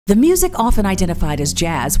The music often identified as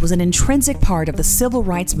jazz was an intrinsic part of the civil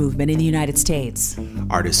rights movement in the United States.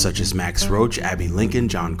 Artists such as Max Roach, Abbey Lincoln,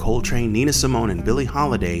 John Coltrane, Nina Simone, and Billie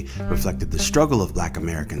Holiday reflected the struggle of Black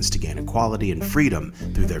Americans to gain equality and freedom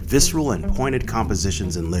through their visceral and pointed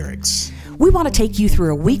compositions and lyrics. We want to take you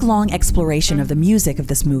through a week-long exploration of the music of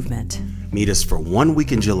this movement. Meet us for 1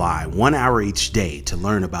 week in July, 1 hour each day, to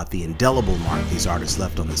learn about the indelible mark these artists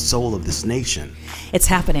left on the soul of this nation. It's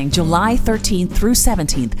happening July 13th through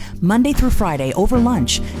 17th, Monday through Friday over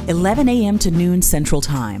lunch, 11 a.m. to noon Central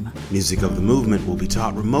Time. Music of the movement will be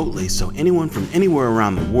taught remotely so anyone from anywhere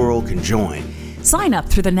around the world can join. Sign up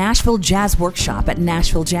through the Nashville Jazz Workshop at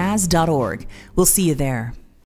nashvilljazz.org. We'll see you there.